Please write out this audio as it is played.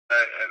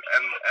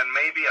and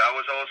maybe I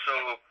was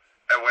also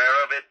aware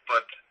of it,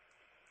 but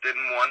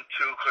didn't want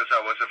to because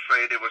I was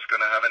afraid it was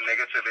going to have a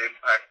negative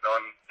impact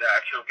on the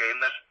actual game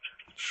then.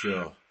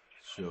 Sure.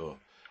 So,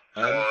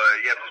 yeah,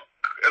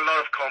 a lot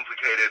of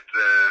complicated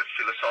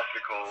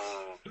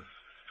philosophical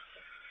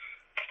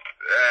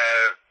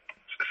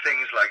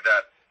things like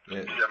that. Yeah.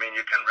 I mean,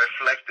 you can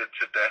reflect it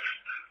to death.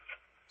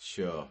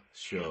 Sure.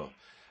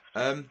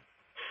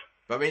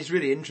 But I mean, it's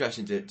really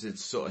interesting to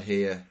sort of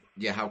hear,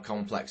 how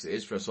complex it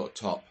is for a sort of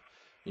top,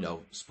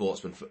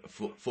 sportsman,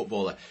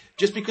 footballer.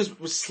 Just because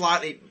we're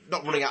slightly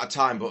not running out of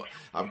time, but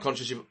I'm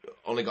conscious you've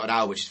only got an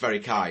hour, which is very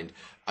kind.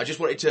 I just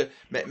wanted to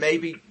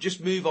maybe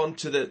just move on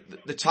to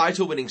the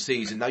title-winning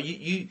season. Now,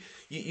 you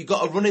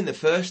got a run in the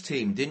first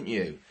team, didn't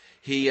you?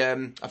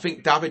 I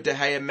think David De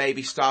Gea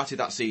maybe started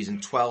that season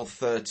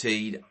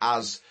 12-13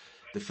 as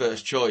the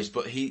first choice,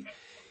 but he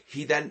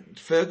then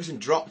Ferguson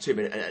dropped him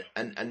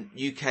and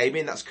you came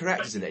in. That's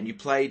correct, isn't it? And you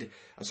played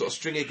a sort of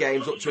string of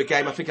games up to a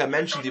game I think I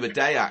mentioned the other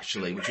day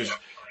actually, which was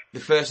the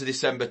 1st of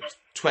December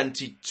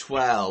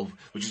 2012,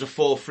 which was a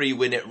 4-3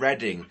 win at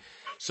Reading.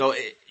 So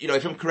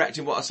if I'm correct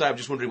in what I say, I'm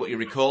just wondering what you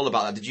recall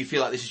about that. Did you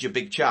feel like this is your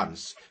big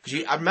chance?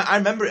 Because I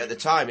remember it at the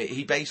time.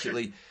 He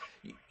basically,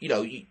 he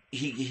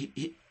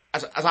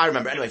as I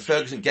remember anyway,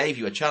 Ferguson gave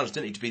you a chance,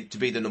 didn't he, to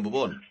be the number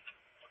one?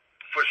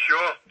 For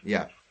sure.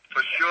 Yeah.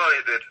 For sure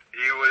he did.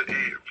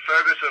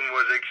 Ferguson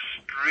was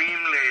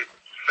extremely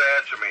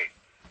fair to me.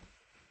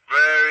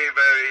 Very,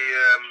 very,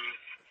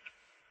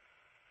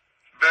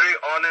 very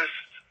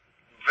honest,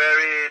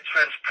 very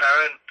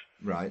transparent.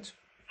 Right.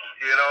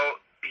 He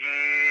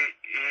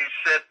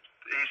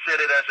said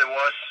it as it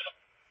was.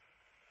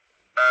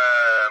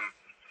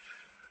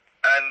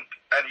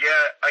 And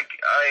yeah,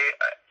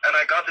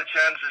 I got the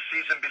chance the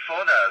season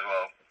before that as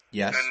well.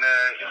 Yes. In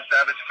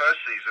David's first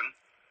season.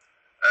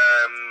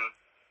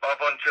 Up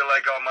until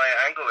I got my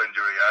ankle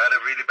injury. I had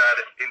a really bad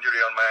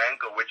injury on my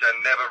ankle, which I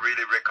never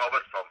really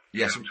recovered from.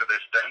 Yes. To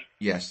this day.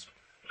 Yes.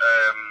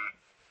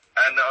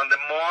 And on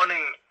the morning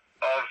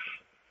of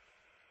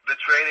the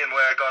training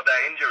where I got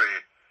that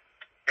injury,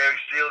 Eric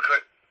Steele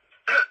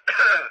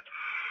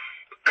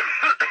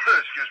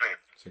excuse me.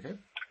 It's okay.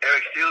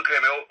 Eric Steele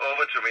came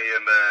over to me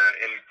in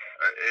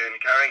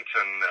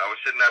Carrington. I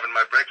was sitting having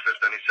my breakfast,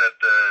 and he said,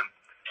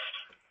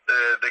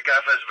 the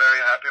gaffer is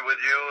very happy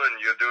with you, and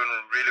you're doing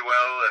really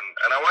well.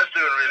 And I was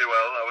doing really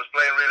well. I was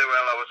playing really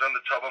well. I was on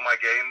the top of my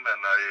game,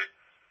 and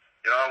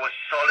I was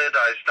solid.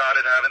 I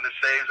started having the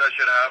saves I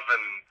should have,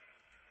 and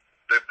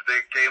the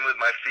game with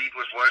my feet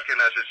was working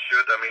as it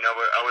should. I mean,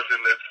 I was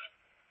in the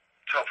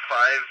top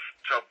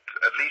 5,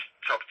 at least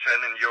top 10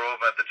 in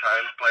Europe at the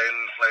time,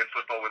 playing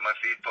football with my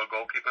feet for a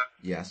goalkeeper.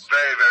 Yes.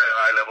 Very, very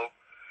high level.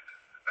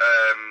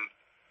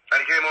 And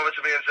he came over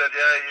to me and said,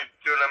 yeah, you're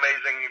doing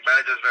amazing.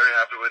 Manager's very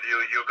happy with you.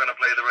 You're going to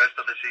play the rest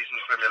of the season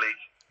in Premier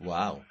League.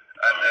 Wow.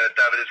 And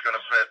David is going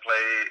to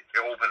play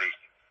Europa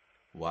League.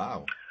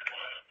 Wow.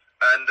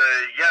 And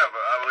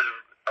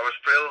I was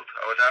thrilled.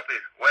 I was happy.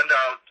 Went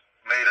out,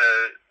 made a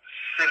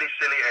silly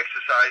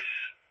exercise.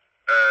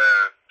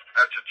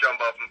 Had to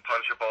jump up and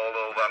punch a ball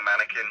over a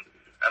mannequin.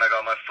 And I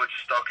got my foot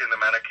stuck in the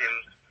mannequin.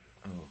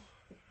 Oh.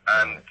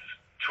 And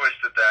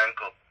twisted the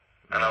ankle.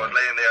 And I was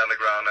laying there on the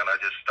ground, and I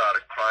just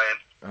started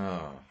crying.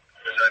 Oh.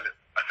 And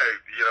I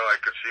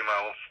could see my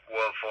whole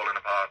world falling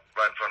apart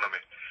right in front of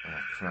me. Oh,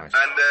 Christ.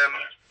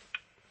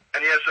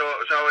 And yeah, so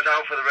I was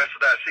out for the rest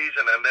of that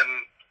season, and then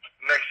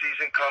next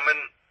season coming,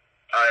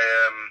 I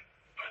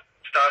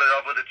started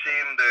up with the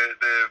team.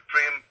 The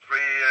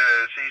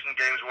pre-season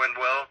games went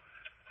well,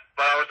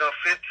 but I was not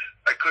fit.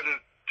 I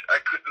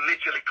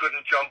literally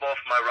couldn't jump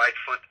off my right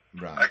foot.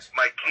 Right.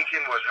 My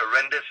kicking was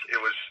horrendous. It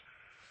was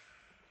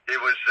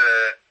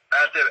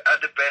at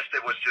the best,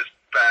 it was just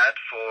bad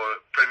for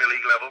Premier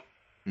League level.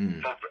 Mm.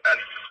 And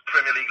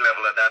Premier League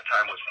level at that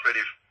time was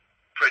pretty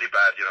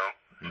bad,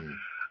 Mm.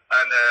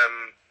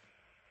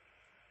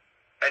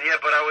 And yeah,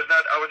 but I was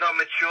not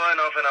mature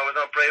enough, and I was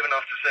not brave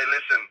enough to say,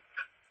 listen,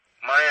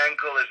 my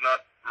ankle is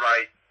not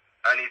right.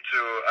 I need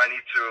to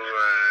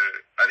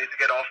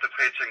get off the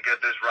pitch and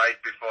get this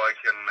right before I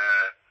can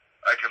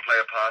play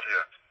a part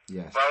here.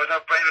 Yes. But I was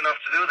not brave enough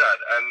to do that,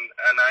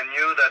 and I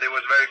knew that it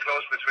was very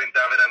close between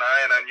David and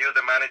I knew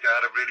the manager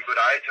had a really good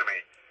eye to me,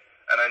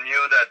 and I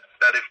knew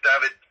that if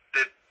David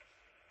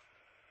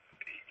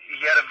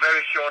he had a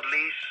very short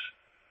lease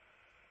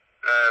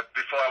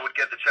before I would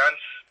get the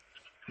chance,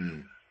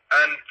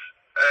 and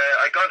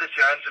I got the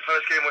chance. The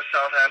first game was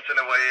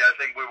Southampton away. I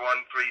think we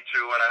won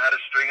 3-2, and I had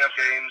a string of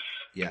games.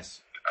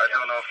 Yes. I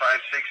don't know,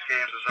 5-6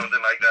 games or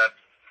something like that,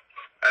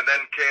 and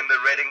then came the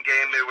Reading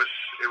game. It was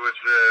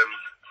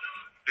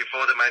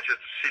before the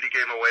Manchester City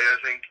game away, I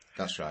think.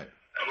 That's right.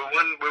 And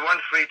we won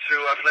 3-2.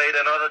 I played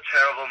another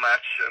terrible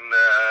match, and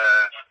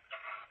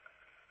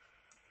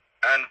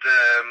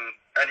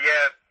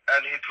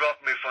he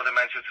dropped me for the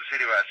Manchester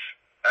City match.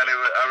 And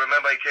I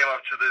remember he came up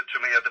to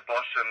me at the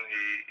bus, and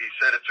he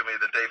said it to me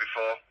the day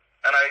before,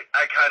 and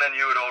I kind of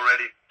knew it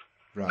already.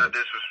 Right. That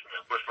this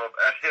was from,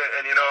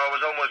 and I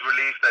was almost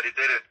relieved that he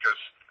did it,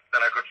 because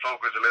then I could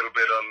focus a little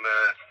bit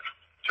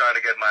trying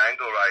to get my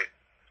ankle right.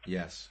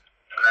 Yes.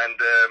 And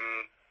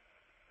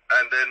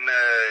then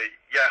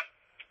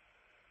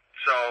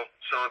so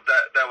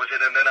that was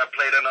it. And then I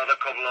played another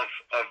couple of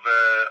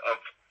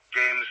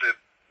games at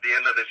the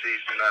end of the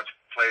season. I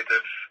played the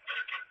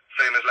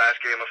famous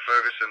last game of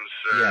Ferguson's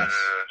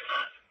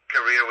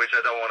career, which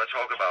I don't want to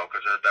talk about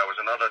because that was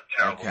another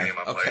terrible game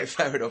I played. Okay,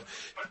 fair enough.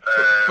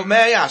 But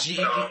may I ask,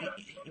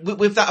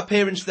 with that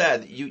appearance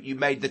there, you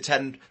made the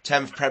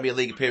 10th Premier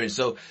League appearance,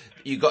 so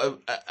you got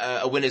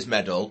a winner's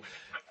medal.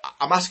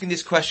 I'm asking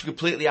this question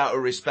completely out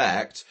of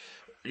respect,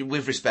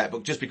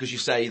 but just because you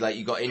say like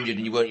you got injured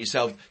and you weren't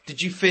yourself,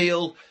 did you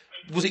feel,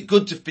 was it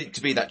good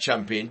to be that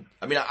champion?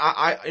 I mean,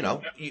 I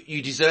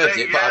you deserved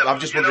it, but I'm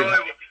just wondering.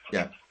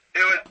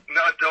 It was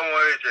no, don't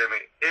worry,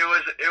 Jamie. It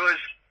was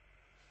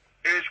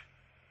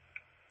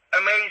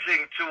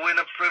amazing to win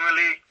a Premier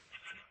League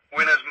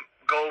winner's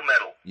gold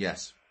medal.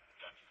 Yes.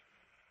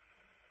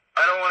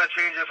 I don't want to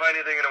change it for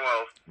anything in the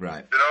world.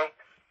 Right. You know,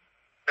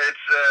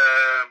 it's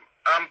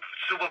I'm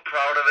super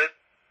proud of it,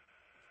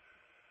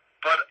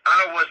 but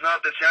I was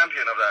not the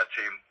champion of that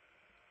team.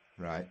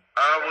 Right.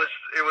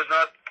 It was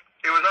not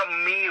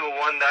me who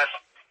won that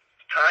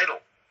title.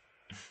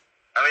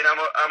 I mean,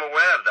 I'm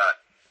aware of that.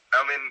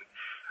 I mean,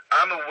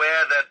 I'm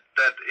aware that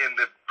in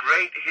the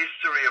great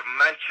history of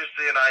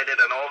Manchester United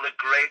and all the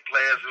great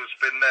players who's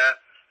been there,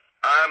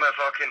 I'm a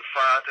fucking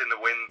fart in the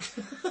wind.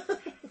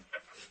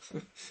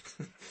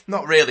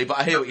 Not really, but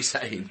I hear what you're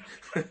saying.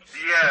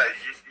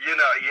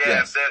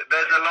 Yes.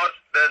 There's a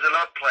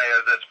lot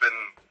players that's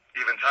been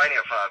even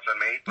tinier farts than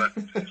me, but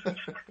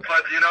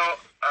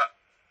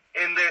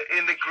in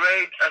the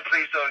great, and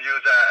please don't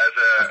use that as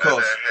a. Of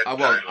course, as a head I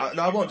won't. title.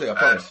 I won't do. I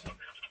promise.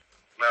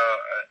 No,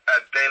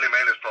 Daily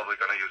Mail is probably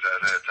going to use that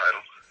as a head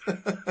title.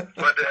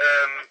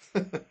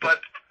 But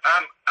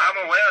I'm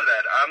aware of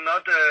that. I'm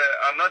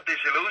not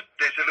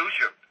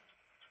disillusioned.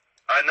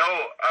 I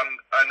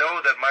know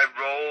that my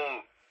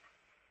role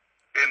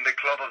in the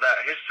club of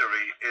that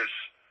history is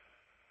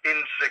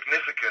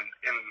insignificant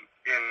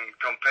in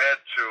compared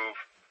to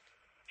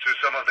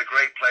some of the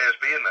great players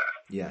being there.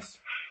 Yes.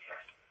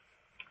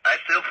 I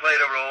still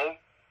played a role.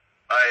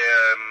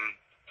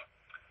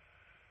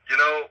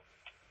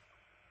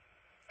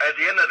 At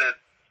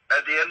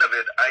the end of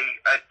it,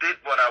 I did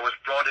what I was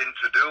brought in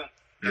to do.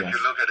 If you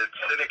look at it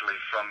cynically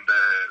from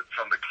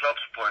the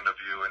club's point of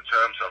view in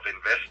terms of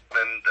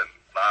investment and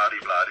blah de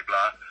blah de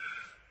blah.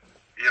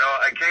 You know,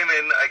 I came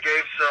in, I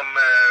gave some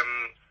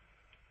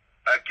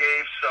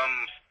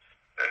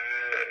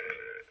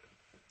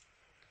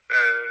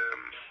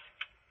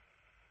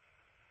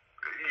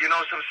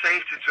some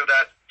safety to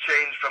that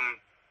change from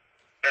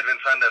Edwin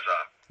van der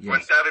Sar. Yes.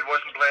 When David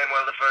wasn't playing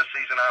well the first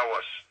season, I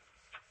was.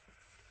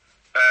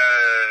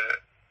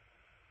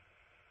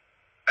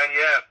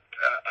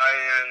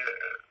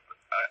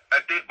 I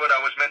did what I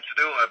was meant to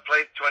do. I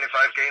played 25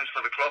 games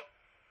for the club,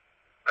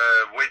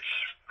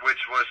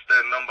 which was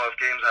the number of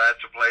games I had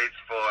to play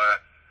for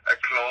a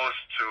clause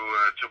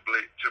to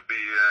be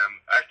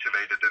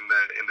activated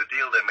in the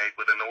deal they made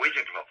with the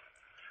Norwegian club.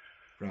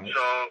 Right.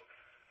 So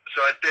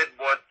I did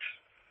what,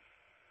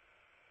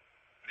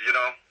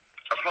 I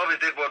probably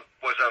did what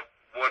was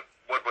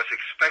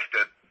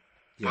expected,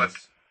 yes. But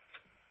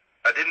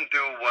I didn't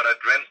do what I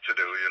dreamt to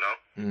do,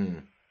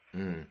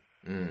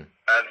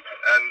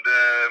 And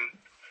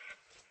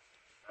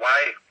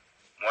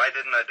why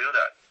didn't I do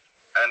that?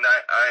 And I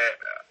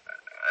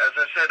as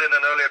I said in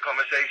an earlier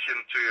conversation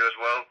to you as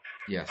well.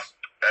 Yes.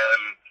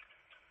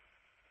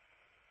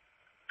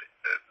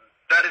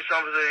 That is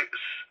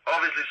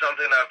obviously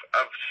something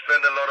I've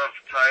spent a lot of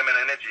time and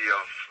energy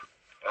of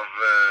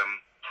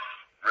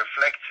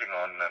reflecting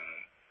on and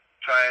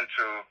trying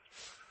to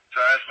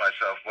ask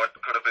myself what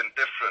could have been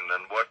different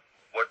and what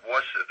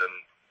was it,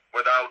 and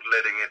without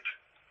letting it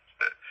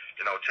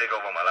take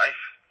over my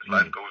life as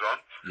life goes on.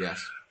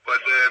 Yes.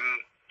 But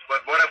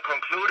what I've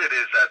concluded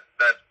is that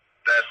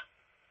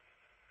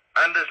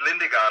Anders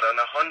Lindegaard on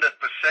 100%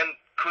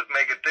 could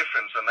make a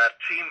difference on that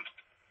team.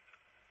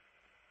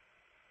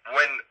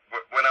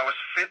 When I was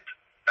fit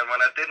and when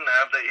I didn't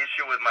have the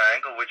issue with my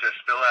ankle, which I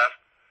still have,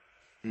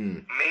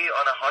 me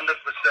on 100%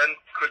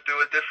 could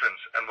do a difference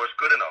and was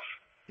good enough.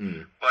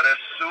 But as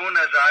soon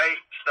as I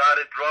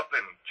started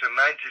dropping to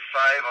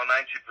 95 or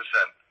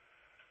 90%,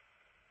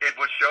 it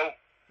would show.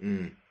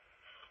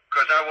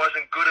 Because I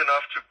wasn't good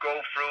enough to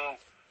go through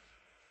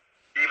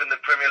even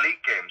the Premier League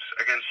games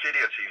against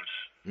shittier teams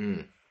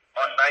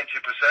on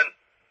 90%.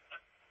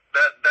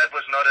 That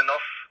was not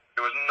enough.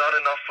 It was not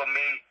enough for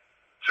me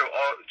to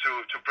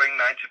bring 90%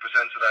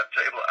 to that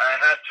table. I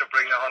had to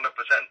bring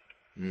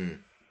 100%.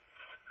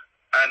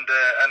 And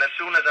as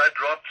soon as I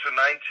dropped to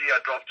 90,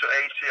 I dropped to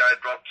 80, I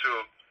dropped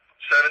to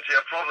 70, I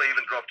probably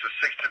even dropped to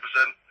 60%.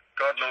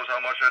 God knows how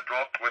much I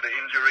dropped with the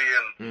injury,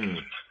 and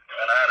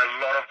I had a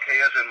lot of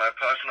chaos in my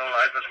personal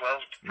life as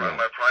well,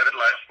 my private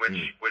life,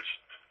 which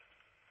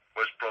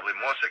was probably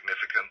more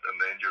significant than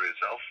the injury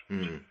itself.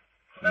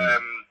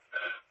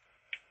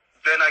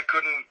 Then I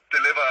couldn't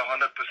deliver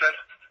 100%.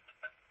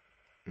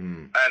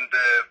 And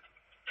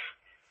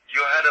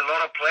you had a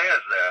lot of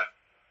players there